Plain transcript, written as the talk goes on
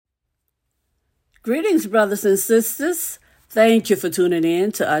Greetings, brothers and sisters. Thank you for tuning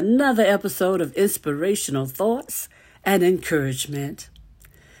in to another episode of Inspirational Thoughts and Encouragement.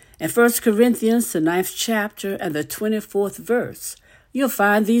 In 1 Corinthians, the 9th chapter and the 24th verse, you'll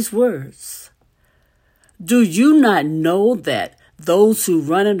find these words. Do you not know that those who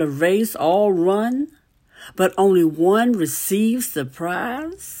run in a race all run, but only one receives the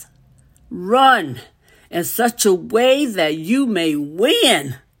prize? Run in such a way that you may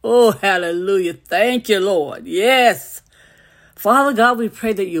win. Oh, hallelujah. Thank you, Lord. Yes. Father God, we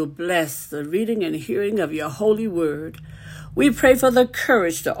pray that you'll bless the reading and hearing of your holy word. We pray for the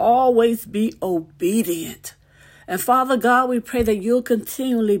courage to always be obedient. And Father God, we pray that you'll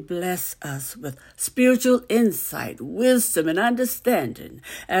continually bless us with spiritual insight, wisdom, and understanding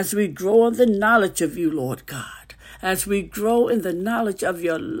as we grow in the knowledge of you, Lord God, as we grow in the knowledge of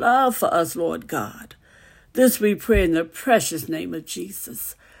your love for us, Lord God. This we pray in the precious name of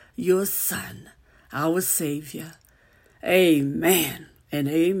Jesus, your Son, our Savior. Amen and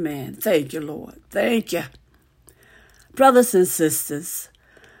amen. Thank you, Lord. Thank you. Brothers and sisters,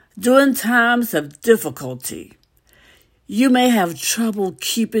 during times of difficulty, you may have trouble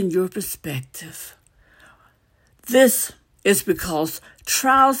keeping your perspective. This is because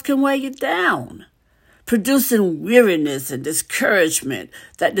trials can weigh you down, producing weariness and discouragement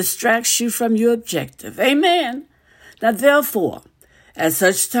that distracts you from your objective. Amen. Now, therefore, at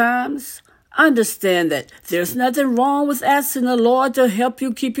such times, understand that there's nothing wrong with asking the Lord to help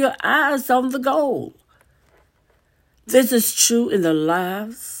you keep your eyes on the goal. This is true in the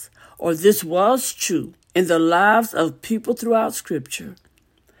lives, or this was true in the lives of people throughout Scripture.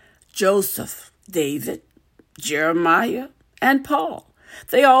 Joseph, David, Jeremiah, and Paul.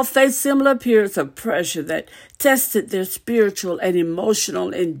 They all faced similar periods of pressure that tested their spiritual and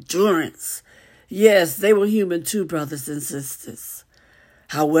emotional endurance. Yes, they were human too, brothers and sisters.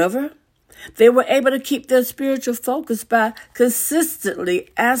 However, they were able to keep their spiritual focus by consistently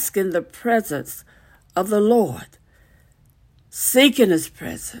asking the presence of the Lord, seeking his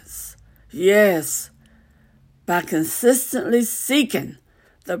presence. Yes, by consistently seeking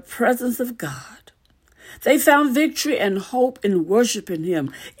the presence of God. They found victory and hope in worshiping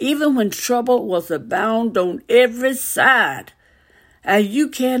him, even when trouble was abound on every side. And you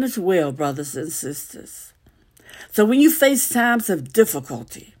can as well, brothers and sisters. So when you face times of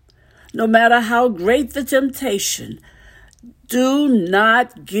difficulty, no matter how great the temptation, do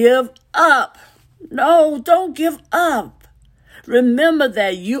not give up. No, don't give up. Remember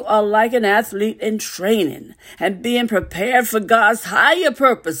that you are like an athlete in training and being prepared for God's higher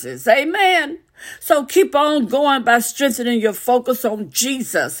purposes. Amen. So keep on going by strengthening your focus on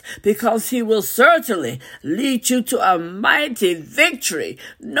Jesus, because he will certainly lead you to a mighty victory.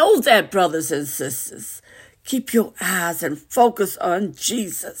 Know that, brothers and sisters. Keep your eyes and focus on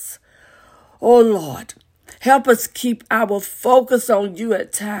Jesus. Oh, Lord, help us keep our focus on you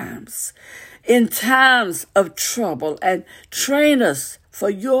at times, in times of trouble, and train us for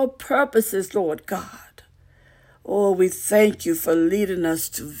your purposes, Lord God. Oh, we thank you for leading us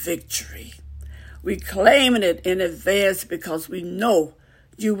to victory. We claiming it in advance because we know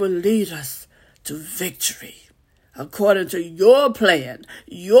you will lead us to victory according to your plan,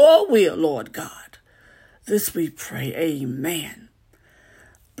 your will, Lord God. This we pray, amen.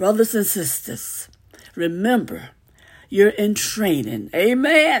 Brothers and sisters, remember, you're in training,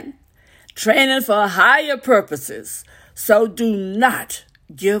 amen. Training for higher purposes. So do not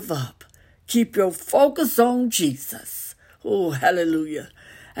give up. Keep your focus on Jesus. Oh, hallelujah.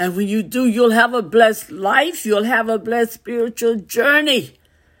 And when you do, you'll have a blessed life. You'll have a blessed spiritual journey.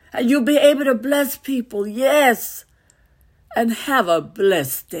 And you'll be able to bless people, yes. And have a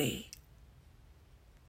blessed day.